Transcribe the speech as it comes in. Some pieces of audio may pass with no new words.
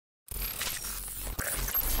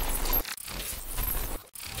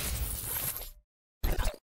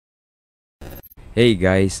Hey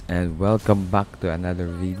guys, and welcome back to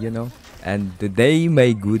another video, no? And today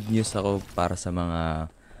may good news ako para sa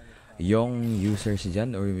mga Yong users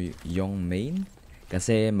dyan or Yong main,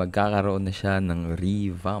 kasi magkakaroon na siya ng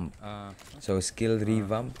revamp. So skill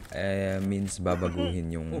revamp means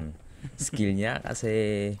babaguhin yung skill niya,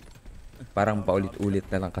 kasi parang paulit-ulit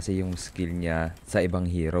na lang kasi yung skill niya sa ibang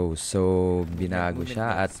heroes. So binago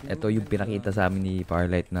siya, at ito yung pinakita sa amin ni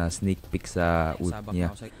Farlight na sneak peek sa ult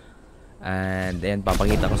niya. And then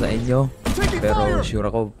papakita ko sa inyo, pero sure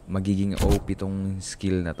ako magiging OP tong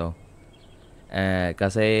skill na to.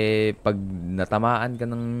 Kasi pag natamaan ka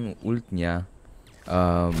ng ult niya,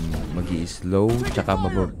 magi-slow, tsaka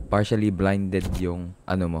partially blinded yung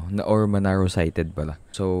ano mo, or narrow sighted pala.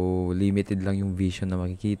 So limited lang yung vision na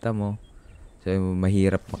makikita mo. So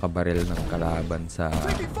mahirap makabaril ng kalaban sa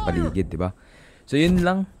paligid, di ba? So yun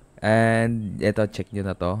lang. And eto, check nyo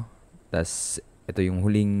na to. Tas ito yung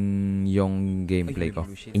huling yung gameplay ko.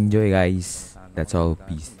 Enjoy guys. That's all.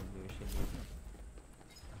 Peace.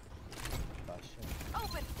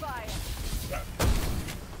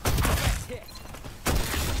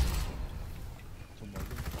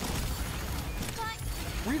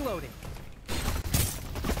 Reloading.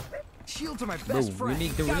 Shields are my best friend. We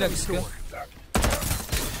need to relax ka.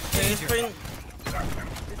 Danger.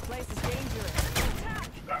 This place is dangerous.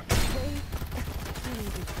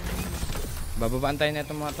 Bababaan tayo na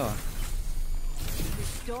itong mga to.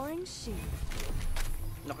 Restoring shield.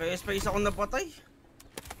 Naka-space ako napatay.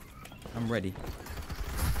 I'm ready.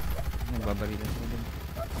 Nagbabarilan ko din.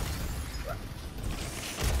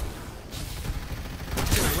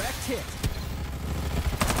 Direct hit.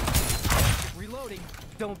 Reloading.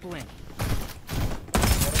 Don't blink.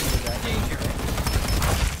 Danger.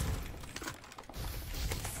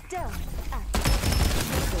 Stealth active.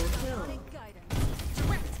 Kill. Guidance.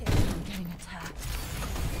 Direct hit. I'm getting attacked.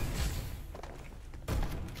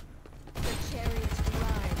 The chariot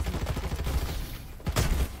drives me.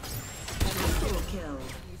 Double kill.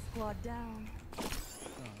 Squad down.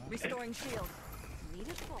 Restoring shield. Need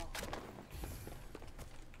it full.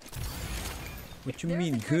 What you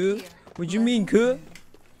mean, kuh? What you mean, kuh?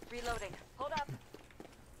 Reloading. Hold up.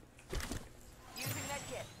 Using that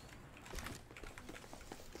kit.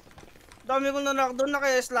 Dami kong nanak doon,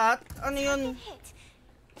 naka-slot. Ano yun?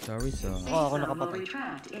 Sorry, so. Oh, ako nakapatay.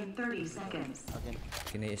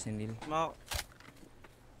 Kinayas ni Neil. Ma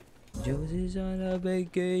Josie's on a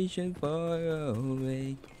vacation far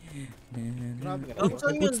away. Oh,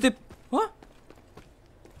 saan yun? Footstep! Huh?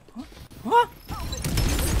 Huh? Huh?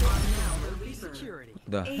 Security.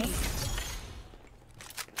 The hell?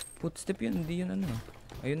 Footstep yun, hindi yun ano.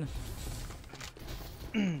 Ayun na.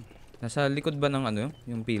 Nasa likod ba ng ano,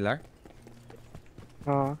 yung pillar?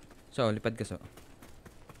 Oo. So, lipad ka so.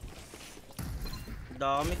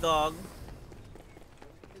 Dami dog.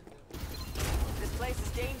 This place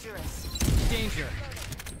is dangerous. Danger.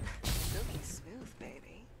 Looking smooth,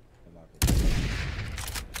 baby.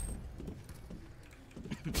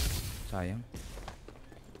 Sayang.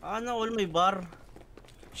 Ano, all may bar.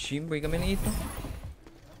 Shimboy kami na ito.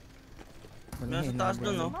 Nasa taas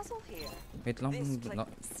doon, no? Muzzle here. Wait lang,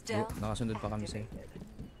 nakasunod pa kami sa'yo.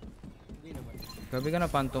 Grabe ka na,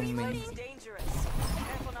 Phantom main. It's dangerous.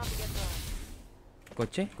 Careful not to get burned.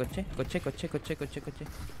 Kotse, kotse, kotse, kotse, kotse, kotse, kotse.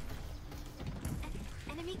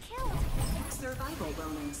 Enemy killed. Survival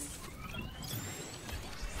bonus.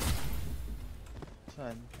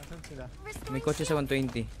 Saan? Nasaan sila? May kotse sa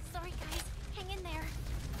 120. Sorry guys, hang in there.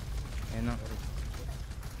 Ayan na.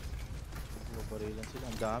 Barilan sila.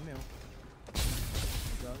 Ang dami oh.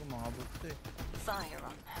 Gago, mga buto eh. Fire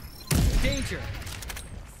on them. Danger.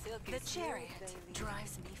 The chariot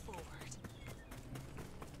drives me forward.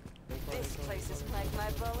 This place is plagued by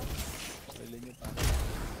bullets. Barilan nyo pa.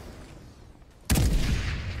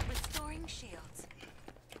 Restoring shields.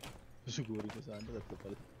 Susugurin ko saan. Tatlo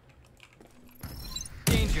pala.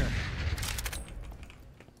 Danger.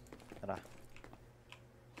 Tara.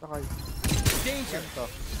 Sakay. Danger. Ito.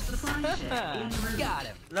 Got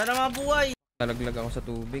him. Wala na mga buhay. Talaglag ako sa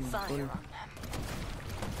tubig. Fire on them.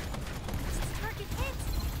 Target hit.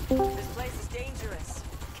 This place is dangerous.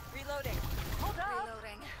 Reloading. Hold up.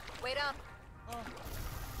 Reloading. Wait up.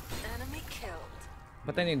 Enemy killed.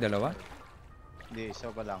 Patay na yung dalawa? Hindi,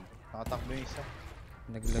 isa pa lang. Nakatakbo yung isa.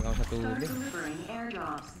 Naglag ako sa tubig.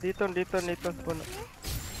 Dito. Puno.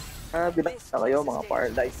 Binakta kayo mga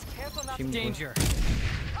Farlight. Careful not to Shimboy. Danger.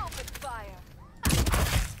 open fire.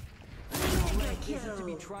 To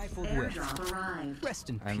be trifled with.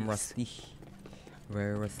 Rest in I'm peace. rusty.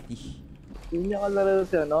 Very rusty. Hindi niya kalaro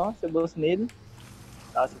siya, no? Si Boss Neil.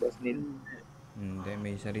 Si Boss Neil. Hindi,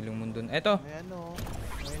 may sariling mundo. Eto! May ano,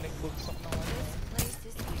 may nagbugsak ng ano.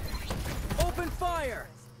 fire!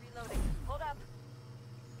 Reloading. Hold up.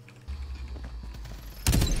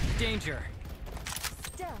 Danger.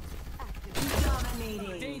 Stealth active.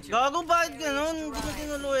 Dominating. Danger. Gago, bakit ganun? Hindi ko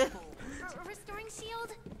tinuloy. Restoring shield.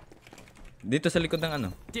 Dito sa likod ng ano.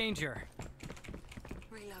 Danger.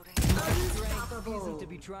 Reloading. Easy to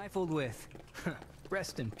be trifled with.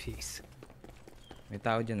 Rest in peace. May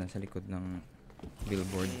tao dyan sa likod ng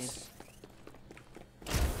billboards.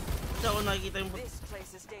 Hindi ako nakikita yung This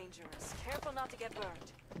place is dangerous. Careful not to get burned.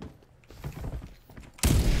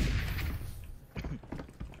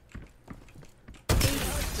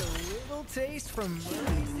 Just a little taste from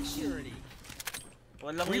security.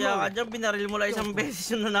 Walang iya ka dyan, binaril mo lang isang beses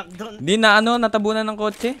yung na-knockdown. Di na ano, natabunan ng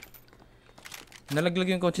kotse. Nalaglag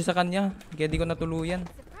yung kotse sa kanya. Kaya di ko natuluyan.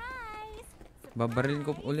 Babarilin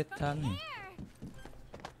ko ulit sa ano.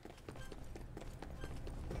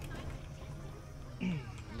 Hindi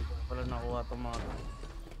ko pala nakuha itong mga...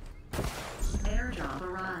 Airdrop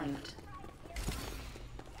arrived.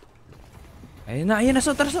 Ayun na,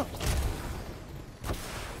 Tarso.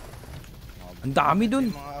 Ang dami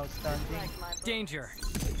dun. Mga outstanding. Like my bones. Danger.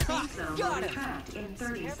 Safe zone will retract in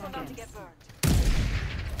 30 Careful not to seconds. get burned.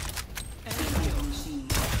 Healing machine.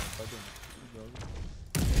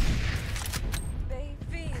 They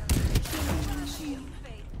feel Healing machine.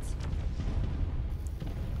 fate.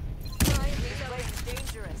 This place is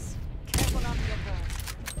dangerous. Careful not to get burned.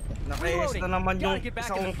 Naka-ace na naman yung Gotta get back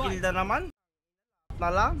isang in the fight. kill na naman. Na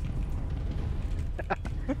lang.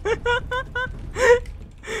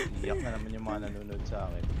 Iyak na naman yung mga nanonood sa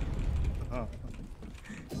akin. Oh.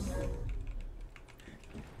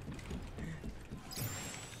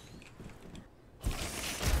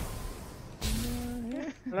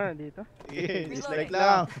 Wala na dito. Dislike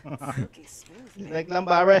lang. Silky smooth. Dislike lang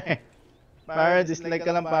pare. Pare, dislike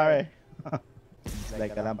ka lang pare.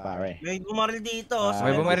 Dislike ka lang pare. May bumaril dito.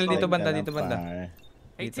 May bumaril dito Dislike banda, ka lang, dito banda. pare.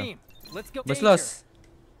 Hey Dito. team, let's go. Bas Danger. los.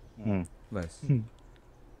 Hmm. Bas.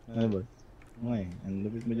 Ano boss? Okay, ang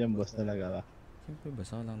lupit mo dyan boss talaga ka. Siyempre bas,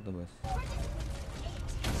 ako lang to bas.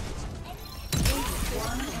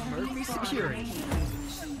 Murphy security.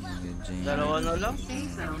 Dalawa na lang. Safe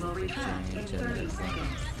zone will retract in 30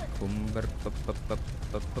 seconds. Bumbar pap pap pap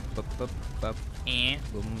pap pap pap pap pap.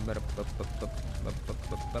 Bumbar pap pap pap pap pap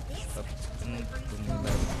pap pap pap.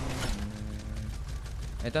 Bumbar.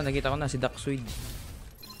 Ito, nakita ko na si Jamsuityt.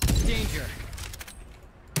 Danger.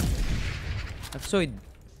 Jamsuityt.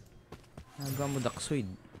 Nagawa mo Jamsuityt.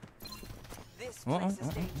 This Oo, place is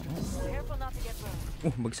dangerous. Careful not to get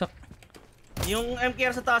burned. Bagsak. Yung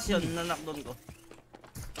MKR sa taas yun, na-knockdown ko.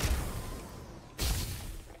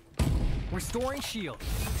 Restoring shield.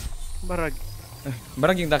 Barag.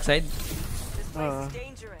 Barag yung dark side. This place is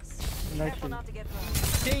dangerous. Careful not to get burned.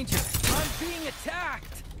 Danger. I'm being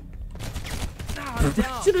attacked. Ah, I'm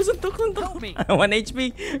down. Sinusuntok ko to. Help me. 1 HP.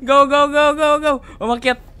 Go, go, go, go, go.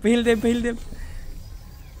 Umakyat. Pahil them, pahil them.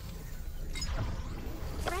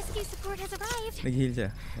 Rescue support has arrived. Nag-heal siya.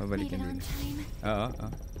 Made Mabalikin it on din. time. Oo, oo.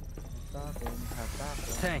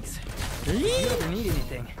 Thanks. If you ever need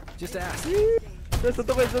anything, just ask.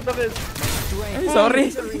 Suntukin. Ay, sorry.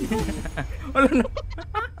 Wala na.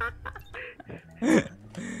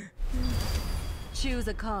 Choose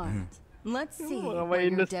a card. Let's see Mga where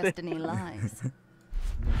your mainos din. destiny lies.